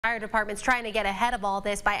Fire department's trying to get ahead of all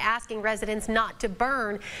this by asking residents not to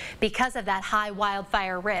burn because of that high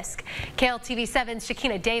wildfire risk. KLTV7's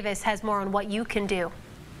Shakina Davis has more on what you can do.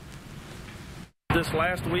 This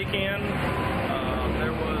last weekend,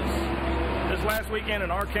 in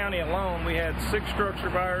our county alone, we had 6 structure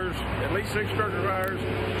fires, at least 6 structure fires,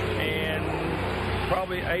 and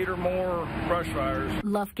probably 8 or more brush fires.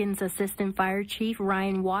 Lufkin's Assistant Fire Chief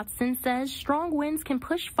Ryan Watson says strong winds can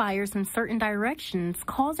push fires in certain directions,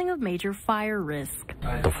 causing a major fire risk.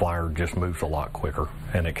 The fire just moves a lot quicker,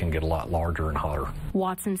 and it can get a lot larger and hotter.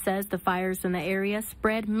 Watson says the fires in the area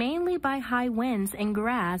spread mainly by high winds and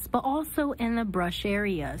grass, but also in the brush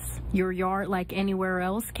areas. Your yard, like anywhere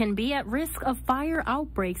else, can be at risk of fire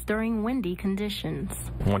outbreaks during windy conditions.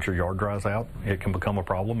 Once your yard dries out, it can become a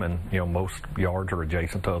problem, and most yards are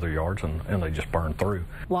adjacent to other yards, and they just burn through.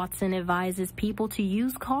 Watson advises people to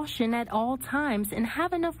use caution at all times and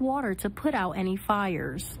have enough water to put out any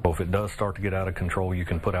fires. So if it does start to get out of control, you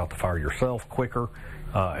can put out the fire yourself quicker.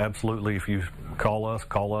 Absolutely, if you call us,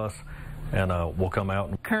 and we'll come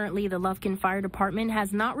out. Currently, the Lufkin Fire Department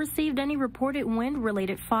has not received any reported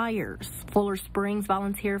wind-related fires. Fuller Springs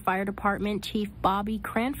Volunteer Fire Department Chief Bobby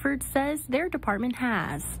Cranford says their department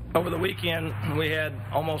has. Over the weekend, we had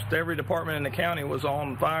almost every department in the county was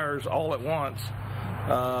on fires all at once.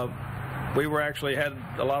 We had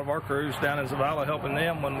a lot of our crews down in Zavala helping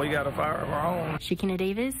them when we got a fire of our own. Shakina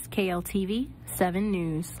Davis, KLTV 7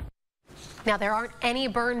 News. Now, there aren't any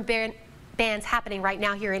burn bans happening right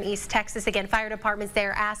now here in East Texas. Again, fire departments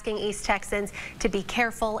there asking East Texans to be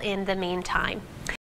careful in the meantime.